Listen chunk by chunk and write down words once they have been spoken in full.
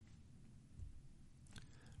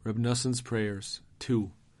Reb Noson's Prayers 2.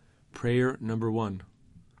 Prayer number 1.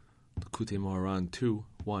 Likutey Moharan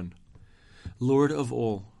 2:1. Lord of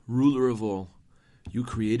all, ruler of all, you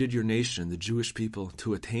created your nation, the Jewish people,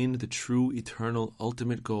 to attain the true, eternal,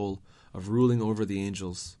 ultimate goal of ruling over the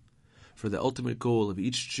angels. For the ultimate goal of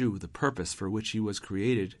each Jew, the purpose for which he was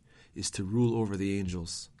created, is to rule over the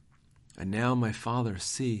angels. And now, my Father,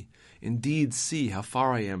 indeed see how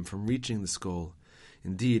far I am from reaching this goal.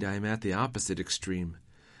 Indeed, I am at the opposite extreme.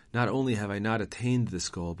 Not only have I not attained this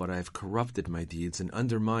goal, but I have corrupted my deeds and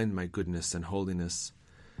undermined my goodness and holiness.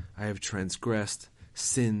 I have transgressed,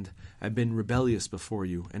 sinned, I've been rebellious before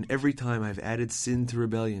you, and every time I have added sin to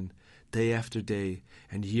rebellion, day after day,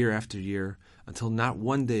 and year after year, until not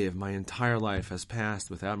one day of my entire life has passed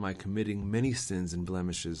without my committing many sins and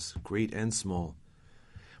blemishes, great and small.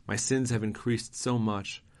 My sins have increased so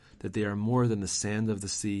much that they are more than the sand of the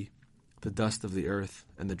sea, the dust of the earth,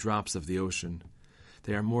 and the drops of the ocean.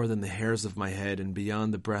 They are more than the hairs of my head and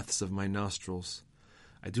beyond the breaths of my nostrils.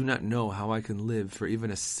 I do not know how I can live for even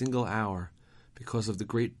a single hour because of the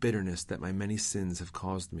great bitterness that my many sins have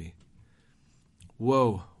caused me.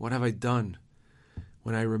 Woe, what have I done?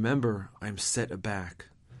 When I remember, I am set aback.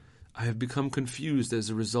 I have become confused as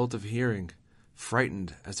a result of hearing,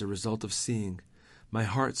 frightened as a result of seeing. My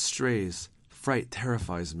heart strays, fright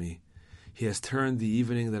terrifies me. He has turned the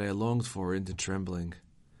evening that I longed for into trembling.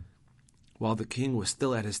 While the king was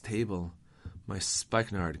still at his table, my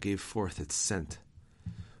spikenard gave forth its scent.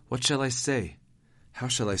 What shall I say? How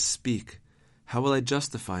shall I speak? How will I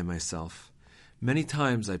justify myself? Many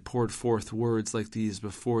times I poured forth words like these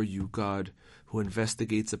before you, God, who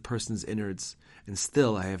investigates a person's innards, and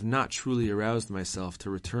still I have not truly aroused myself to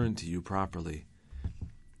return to you properly.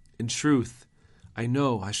 In truth, I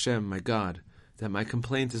know, Hashem, my God, that my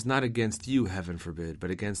complaint is not against you, heaven forbid, but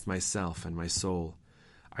against myself and my soul.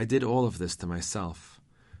 I did all of this to myself.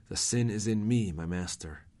 The sin is in me, my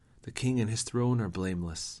master. The king and his throne are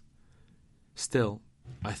blameless. Still,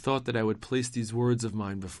 I thought that I would place these words of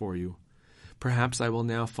mine before you. Perhaps I will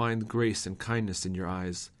now find grace and kindness in your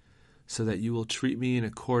eyes, so that you will treat me in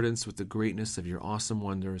accordance with the greatness of your awesome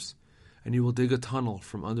wonders, and you will dig a tunnel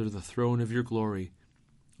from under the throne of your glory,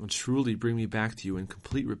 and truly bring me back to you in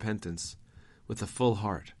complete repentance, with a full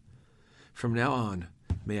heart. From now on,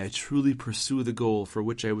 may I truly pursue the goal for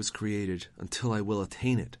which I was created, until I will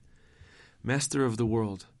attain it. Master of the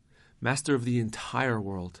world, Master of the entire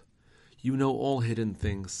world, you know all hidden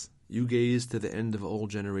things. You gaze to the end of all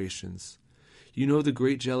generations. You know the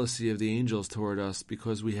great jealousy of the angels toward us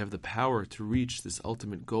because we have the power to reach this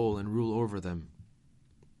ultimate goal and rule over them.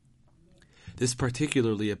 This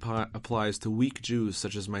particularly applies to weak Jews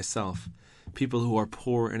such as myself, people who are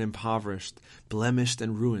poor and impoverished, blemished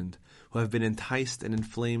and ruined, who have been enticed and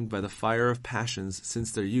inflamed by the fire of passions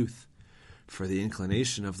since their youth. For the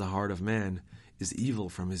inclination of the heart of man is evil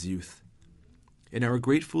from his youth. In our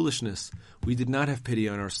great foolishness, we did not have pity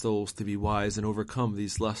on our souls to be wise and overcome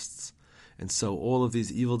these lusts, and so all of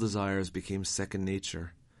these evil desires became second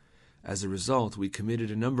nature. As a result, we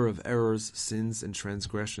committed a number of errors, sins, and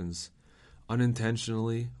transgressions,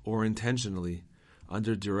 unintentionally or intentionally,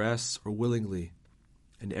 under duress or willingly,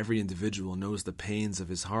 and every individual knows the pains of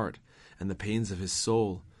his heart and the pains of his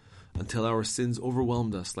soul, until our sins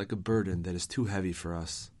overwhelmed us like a burden that is too heavy for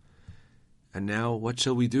us. And now, what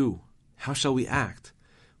shall we do? How shall we act?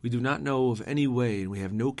 We do not know of any way, and we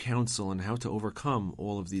have no counsel on how to overcome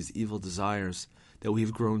all of these evil desires that we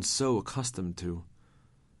have grown so accustomed to.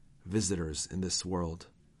 Visitors in this world.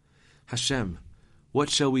 Hashem,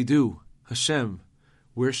 what shall we do? Hashem,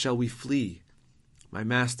 where shall we flee? My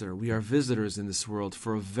master, we are visitors in this world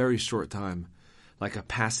for a very short time, like a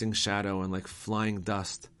passing shadow and like flying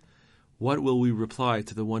dust. What will we reply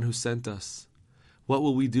to the one who sent us? What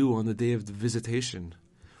will we do on the day of the visitation?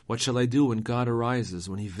 What shall I do when God arises,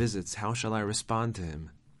 when he visits? How shall I respond to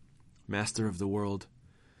him? Master of the world,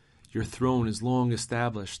 your throne is long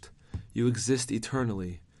established. You exist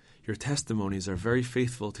eternally. Your testimonies are very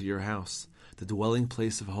faithful to your house, the dwelling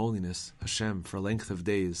place of holiness, Hashem, for length of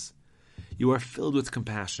days. You are filled with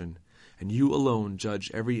compassion, and you alone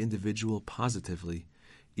judge every individual positively,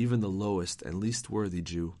 even the lowest and least worthy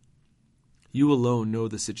Jew. You alone know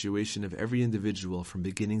the situation of every individual from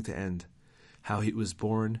beginning to end, how he was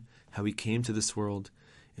born, how he came to this world,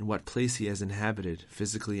 in what place he has inhabited,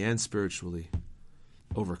 physically and spiritually,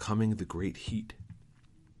 overcoming the great heat.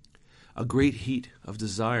 A great heat of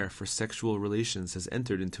desire for sexual relations has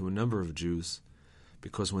entered into a number of Jews,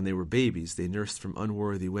 because when they were babies they nursed from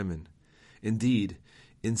unworthy women. Indeed,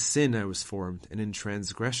 in sin I was formed, and in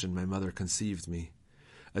transgression my mother conceived me.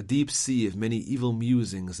 A deep sea of many evil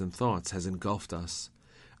musings and thoughts has engulfed us.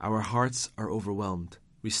 Our hearts are overwhelmed.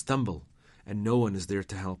 We stumble, and no one is there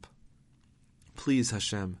to help. Please,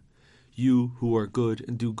 Hashem, you who are good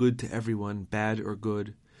and do good to everyone, bad or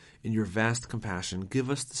good, in your vast compassion, give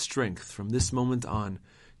us the strength from this moment on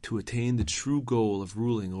to attain the true goal of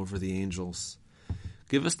ruling over the angels.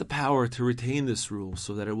 Give us the power to retain this rule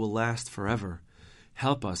so that it will last forever.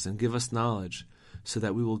 Help us and give us knowledge so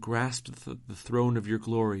that we will grasp the throne of your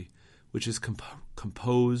glory, which is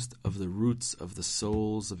composed of the roots of the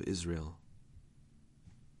souls of Israel.